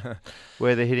course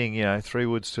where they're hitting, 3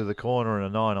 woods to the corner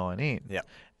and a 9-iron in.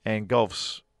 And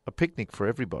golf's a picnic for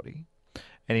everybody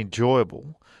and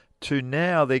enjoyable, to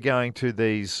now they're going to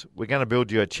these, we're going to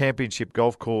build you a championship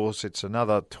golf course. It's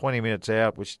another 20 minutes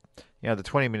out, which, the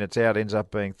 20 minutes out ends up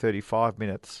being 35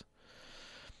 minutes.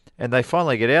 And they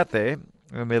finally get out there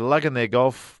and they're lugging their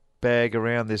golf bag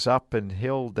around this up and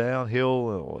hill, downhill.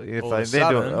 Or if they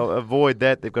then to avoid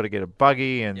that, they've got to get a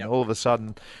buggy, and all of a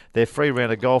sudden their free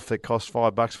round of golf that costs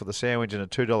 $5 for the sandwich and a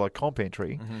 $2 comp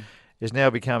entry is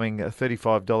now becoming a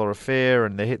 $35 affair,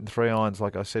 and they're hitting 3-irons,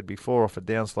 like I said before, off a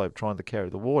downslope trying to carry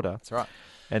the water. That's right.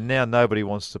 And now nobody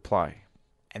wants to play.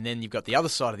 And then you've got the other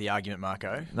side of the argument,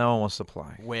 Marco. No one wants to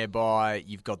play. Whereby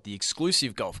you've got the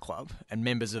exclusive golf club and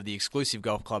members of the exclusive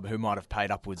golf club who might have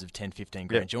paid upwards of 10, 15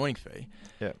 grand joining fee,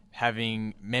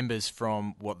 having members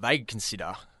from what they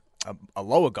consider a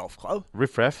lower golf club,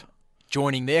 riffraff,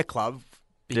 joining their club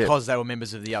because they were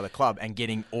members of the other club and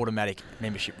getting automatic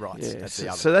membership rights.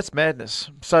 So that's madness.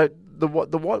 So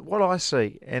what I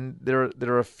see, and there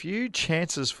are a few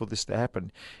chances for this to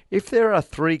happen. If there are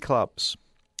 3 clubs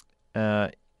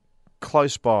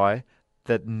close by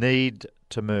that need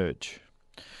to merge,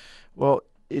 well,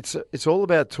 it's all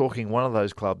about talking one of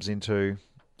those clubs into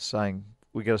saying,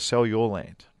 we've got to sell your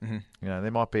land.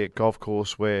 There might be a golf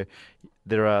course where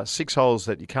there are 6 holes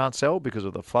that you can't sell because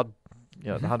of the flood,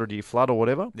 the 100-year flood or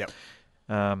whatever.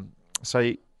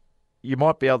 So you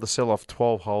might be able to sell off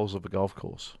 12 holes of a golf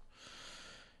course.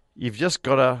 You've just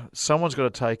got to, someone's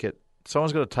got to take it.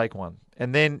 Someone's got to take one.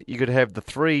 And then you could have the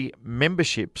 3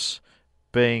 memberships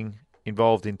being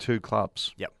involved in 2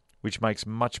 clubs, which makes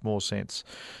much more sense.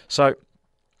 So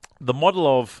the model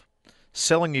of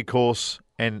selling your course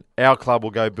and our club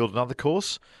will go build another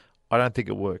course, I don't think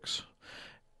it works.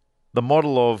 The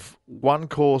model of one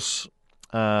course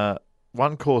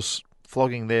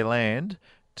flogging their land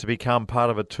to become part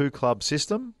of a 2-club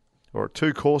system or a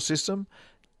 2-course system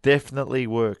definitely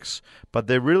works. But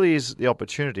there really is the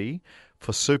opportunity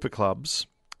for super clubs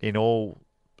in all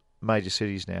major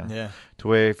cities now. To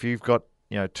where if you've got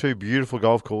 2 beautiful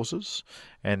golf courses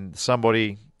and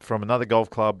somebody from another golf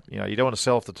club, you don't want to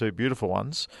sell off the 2 beautiful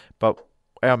ones, but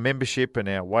our membership and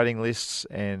our waiting lists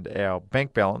and our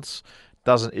bank balance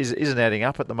isn't adding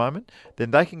up at the moment, then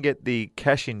they can get the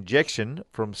cash injection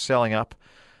from selling up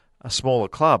a smaller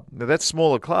club. Now that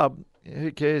smaller club,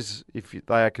 who cares if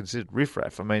they are considered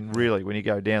riffraff? I mean, really, when you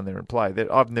go down there and play,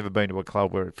 I've never been to a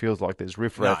club where it feels like there's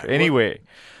riffraff anywhere.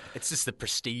 It's just the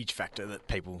prestige factor that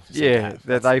people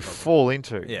that they fall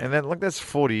into. And then, that's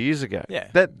 40 years ago.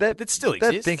 That still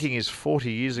exists. That thinking is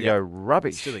 40 years ago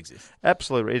rubbish. It still exists.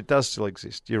 Absolutely. It does still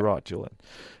exist. You're right, Julian.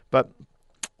 But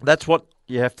that's what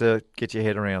you have to get your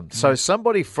head around. So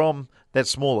somebody from that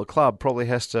smaller club probably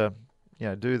has to,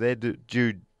 do their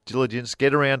due diligence,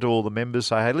 get around to all the members,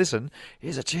 say, hey, listen,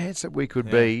 here's a chance that we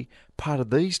could be part of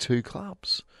these two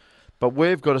clubs. But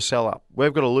we've got to sell up.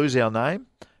 We've got to lose our name,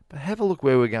 but have a look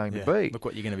where we're going to be. Look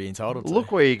what you're going to be entitled to.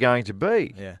 Look where you're going to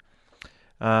be. Yeah.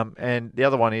 And the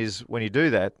other one is, when you do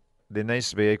that, there needs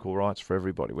to be equal rights for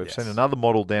everybody. We've seen another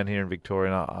model down here in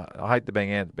Victoria, and I hate to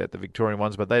bang out about the Victorian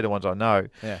ones, but they're the ones I know,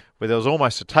 where there was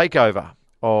almost a takeover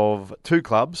of two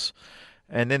clubs,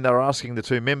 and then they were asking the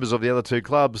two members of the other two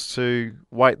clubs to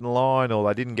wait in line, or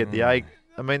they didn't get the A.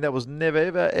 I mean, that was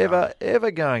never,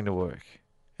 ever going to work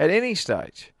at any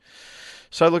stage.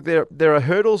 So, look, there are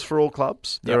hurdles for all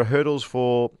clubs. There are hurdles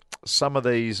for some of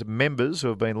these members who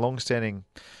have been long-standing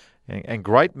and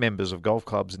great members of golf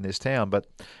clubs in this town. But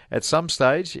at some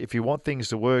stage, if you want things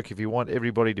to work, if you want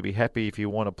everybody to be happy, if you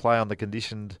want to play on the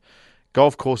conditioned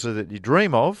golf courses that you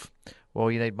dream of, well,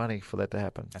 you need money for that to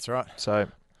happen. That's right. So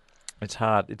it's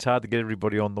hard. It's hard to get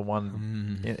everybody on the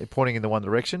one, pointing in the one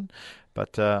direction.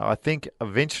 But I think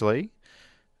eventually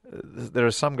there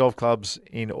are some golf clubs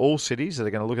in all cities that are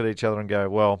going to look at each other and go,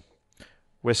 well,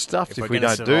 we're stuffed if we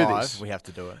don't do this. We have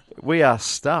to do it. We are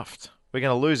stuffed. We're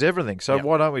going to lose everything. So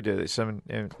why don't we do this? I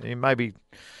mean, maybe,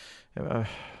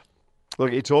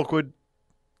 look, it's awkward,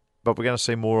 but we're going to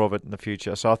see more of it in the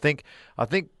future. So I think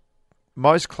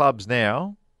most clubs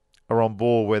now are on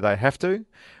board where they have to.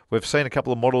 We've seen a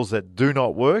couple of models that do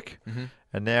not work,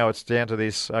 and now it's down to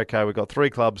this, okay, we've got 3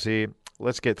 clubs here.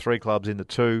 Let's get 3 clubs into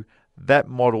 2. That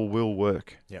model will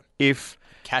work if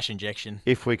cash injection.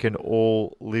 If we can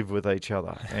all live with each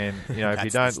other. And, if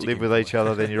you don't live with each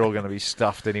other, then you're all going to be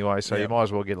stuffed anyway, so you might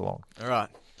as well get along. All right.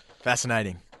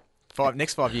 Fascinating.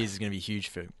 Next 5 years is going to be huge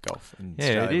for golf in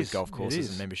Australia, it is. With golf courses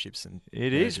and memberships. And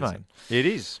it is, mate. It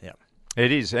is. Yeah.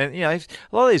 It is. And, a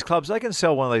lot of these clubs, they can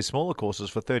sell one of these smaller courses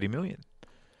for $30 million.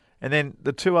 And then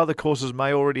the 2 other courses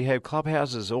may already have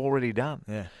clubhouses already done.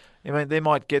 Yeah. I mean, they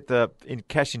might get the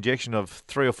cash injection of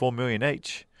 $3 or $4 million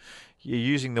each. You're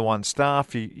using the one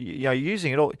staff. You're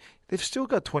using it all. They've still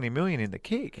got $20 million in the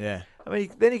kick. Yeah. I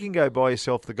mean, then you can go buy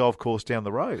yourself the golf course down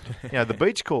the road. The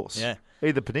beach course. Yeah.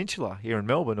 Either Peninsula here in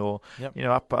Melbourne or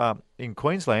up in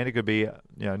Queensland. It could be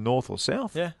north or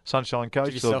south. Yeah. Sunshine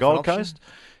Coast or Gold Coast.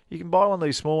 You can buy one of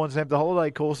these small ones and have the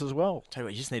holiday course as well. Tell you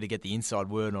what, you just need to get the inside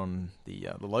word on the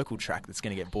local track that's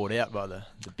going to get bought out by the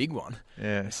big one.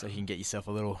 Yeah. So you can get yourself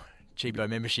a little cheapo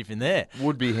membership in there.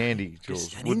 Would be handy, Jules.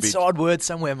 Just an inside word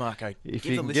somewhere, Marco. If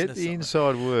you can get the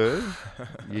inside word,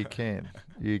 you can.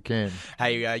 You can.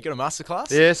 Hey, you got a masterclass?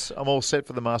 Yes, I'm all set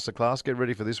for the masterclass. Get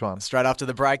ready for this one. Straight after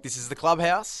the break, this is the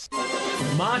Clubhouse.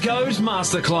 Marco's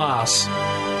Masterclass.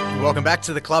 Welcome back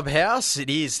to the Clubhouse. It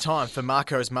is time for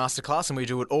Marco's Masterclass, and we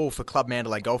do it all for Club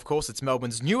Mandalay Golf Course. It's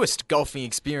Melbourne's newest golfing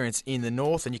experience in the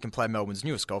north, and you can play Melbourne's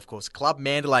newest golf course, Club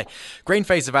Mandalay. Green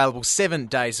fee's available 7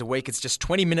 days a week. It's just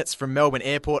 20 minutes from Melbourne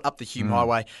Airport up the Hume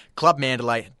Highway.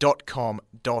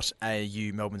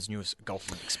 clubmandalay.com.au, Melbourne's newest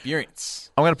golfing experience.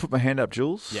 I'm going to put my hand up,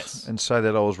 Jules, Yes, and say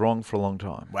that I was wrong for a long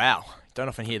time. Wow. Don't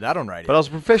often hear that on radio. But I was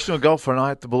a professional golfer, and I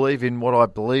had to believe in what I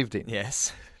believed in.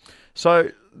 Yes.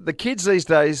 So the kids these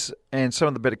days and some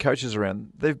of the better coaches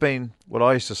around, they've been, what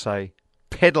I used to say,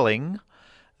 peddling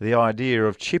the idea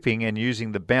of chipping and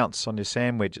using the bounce on your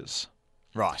sand wedges.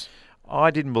 Right. I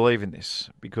didn't believe in this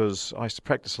because I used to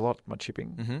practice a lot my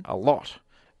chipping, a lot,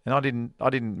 and I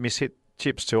didn't miss-hit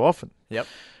chips too often. Yep.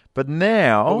 But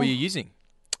now... What were you using?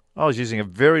 I was using a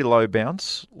very low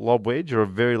bounce lob wedge or a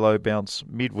very low bounce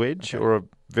mid wedge or a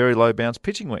very low bounce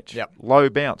pitching wedge. Yep. Low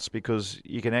bounce because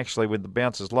you can actually, when the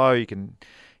bounce is low, you can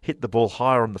hit the ball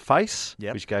higher on the face,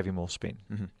 which gave you more spin.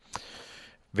 Mm-hmm.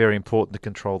 Very important to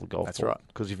control the golf ball. That's right.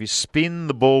 Because if you spin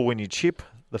the ball when you chip,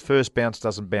 the first bounce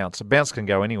doesn't bounce. A bounce can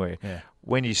go anywhere. Yeah.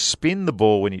 When you spin the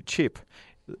ball when you chip,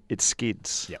 it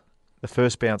skids. Yep. The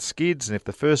first bounce skids, and if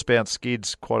the first bounce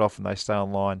skids, quite often they stay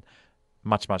on line.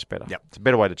 Much, much better. Yep. It's a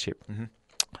better way to chip. Mm-hmm.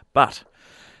 But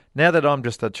now that I'm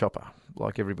just a chopper,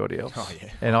 like everybody else,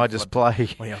 and I just play,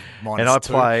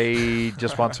 play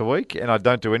just once a week, and I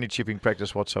don't do any chipping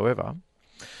practice whatsoever,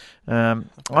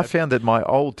 I found that my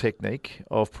old technique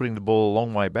of putting the ball a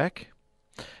long way back,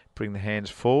 putting the hands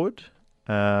forward,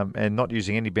 and not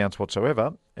using any bounce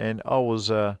whatsoever, and I was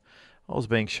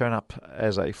being shown up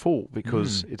as a fool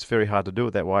because it's very hard to do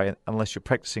it that way unless you're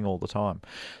practicing all the time.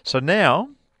 So now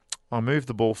I move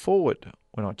the ball forward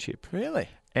when I chip. Really?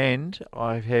 And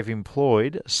I have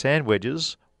employed sand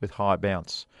wedges with high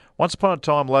bounce. Once upon a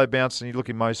time, low bounce, and you look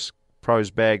in most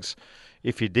pros' bags,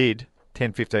 if you did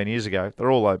 10, 15 years ago,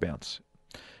 they're all low bounce.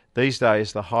 These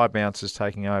days, the high bounce is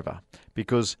taking over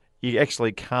because you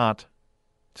actually can't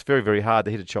it's very, very hard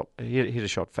to hit a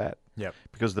shot fat. Yep.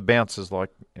 Because the bounce is like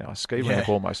a ski ramp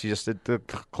almost. The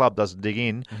club doesn't dig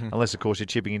in unless, of course, you're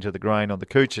chipping into the grain on the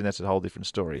cooch, and that's a whole different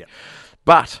story. Yep.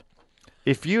 But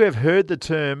if you have heard the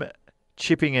term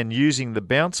chipping and using the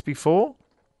bounce before,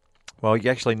 well,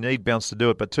 you actually need bounce to do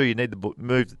it, but two, you need to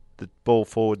move the ball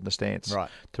forward in the stance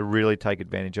to really take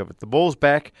advantage of it. If the ball's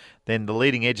back, then the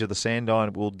leading edge of the sand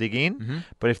iron will dig in,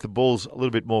 but if the ball's a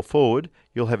little bit more forward,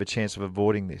 you'll have a chance of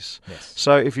avoiding this. Yes.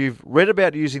 So if you've read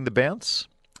about using the bounce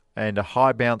and a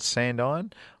high bounce sand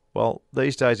iron, well,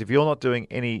 these days, if you're not doing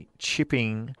any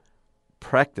chipping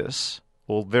practice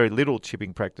or very little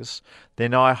chipping practice,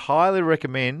 then I highly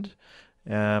recommend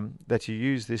that you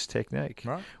use this technique,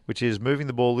 which is moving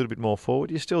the ball a little bit more forward.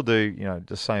 You still do,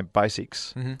 the same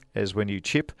basics as when you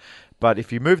chip, but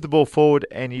if you move the ball forward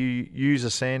and you use a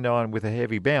sand iron with a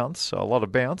heavy bounce, so a lot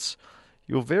of bounce,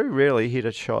 you'll very rarely hit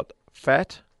a shot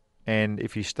fat, and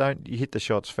if you hit the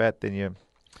shots fat, then your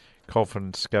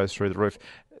confidence goes through the roof.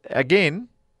 Again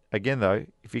though,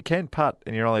 if you can putt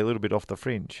and you're only a little bit off the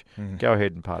fringe, go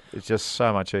ahead and putt. It's just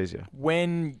so much easier.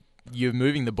 When you're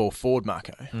moving the ball forward,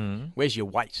 Marco, where's your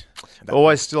weight?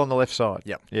 Always still on the left side.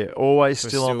 Yep. Yeah, always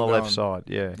still on the left side.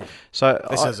 Yeah. So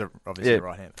this is obviously a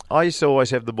right hand. I used to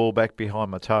always have the ball back behind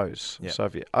my toes. Yep. So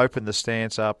if you open the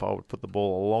stance up, I would put the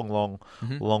ball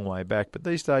a long way back. But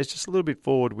these days, just a little bit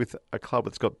forward with a club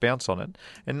that's got bounce on it.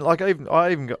 And like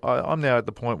I'm now at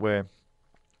the point where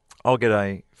I'll get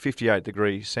a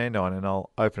 58-degree sand iron and I'll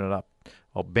open it up.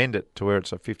 I'll bend it to where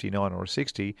it's a 59 or a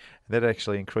 60, and that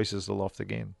actually increases the loft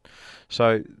again.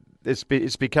 So it's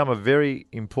become a very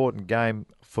important game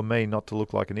for me not to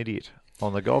look like an idiot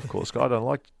on the golf course. I don't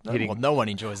like hitting. Well, no one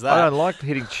enjoys that. I don't like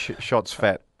hitting shots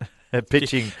fat.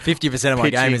 Pitching 50% of my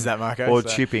game is that, Marco. Or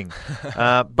chipping.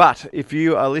 But if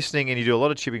you are listening and you do a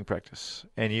lot of chipping practice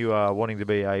and you are wanting to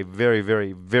be a very,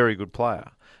 very, very good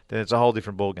player, then it's a whole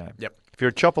different ball game. Yep. If you're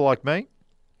a chopper like me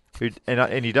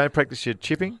and you don't practice your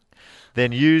chipping,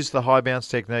 then use the high bounce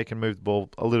technique and move the ball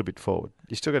a little bit forward.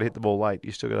 You still got to hit the ball late.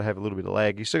 You still got to have a little bit of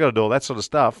lag. You still got to do all that sort of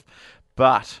stuff.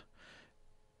 But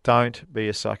don't be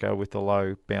a sucker with the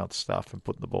low bounce stuff and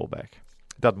putting the ball back.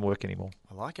 It doesn't work anymore.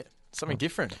 I like it. Something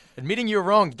different. Admitting you're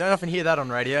wrong. You don't often hear that on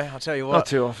radio. I'll tell you what. Not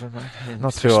too often, mate.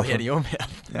 Not too often. Especially out of your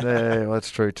mouth. Yeah, well, that's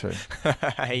true too.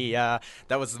 Hey,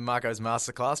 that was the Marco's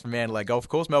Masterclass from Mandalay Golf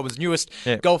Course, Melbourne's newest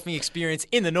golfing experience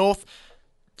in the north.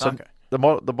 So the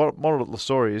moral of the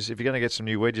story is, if you're going to get some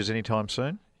new wedges anytime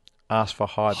soon, ask for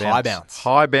high bounce.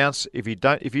 High bounce. If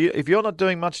you're not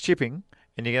doing much chipping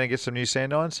and you're going to get some new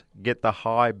sand irons, get the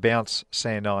high bounce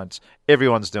sand irons.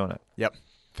 Everyone's doing it. Yep.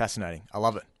 Fascinating. I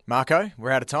love it. Marco,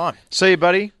 we're out of time. See you,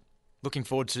 buddy. Looking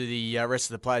forward to the rest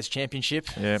of the Players' Championship.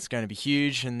 Yep. It's going to be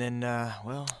huge. And then,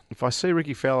 if I see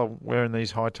Ricky Fowler wearing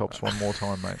these high tops one more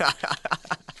time, mate.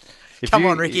 Come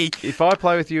on, Ricky. If I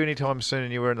play with you anytime soon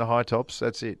and you're wearing the high tops,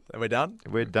 that's it. Are we done?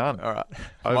 We're done. All right.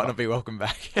 Might not be welcome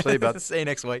back. See you, bud. See you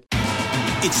next week.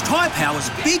 It's Tyre Power's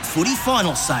Big Footy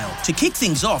Final Sale. To kick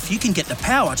things off, you can get the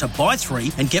power to buy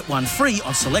 3 and get 1 free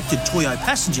on selected Toyo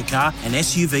passenger car and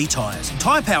SUV tyres.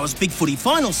 Tyre Power's Big Footy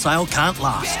Final Sale can't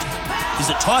last.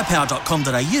 Visit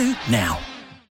tyrepower.com.au now.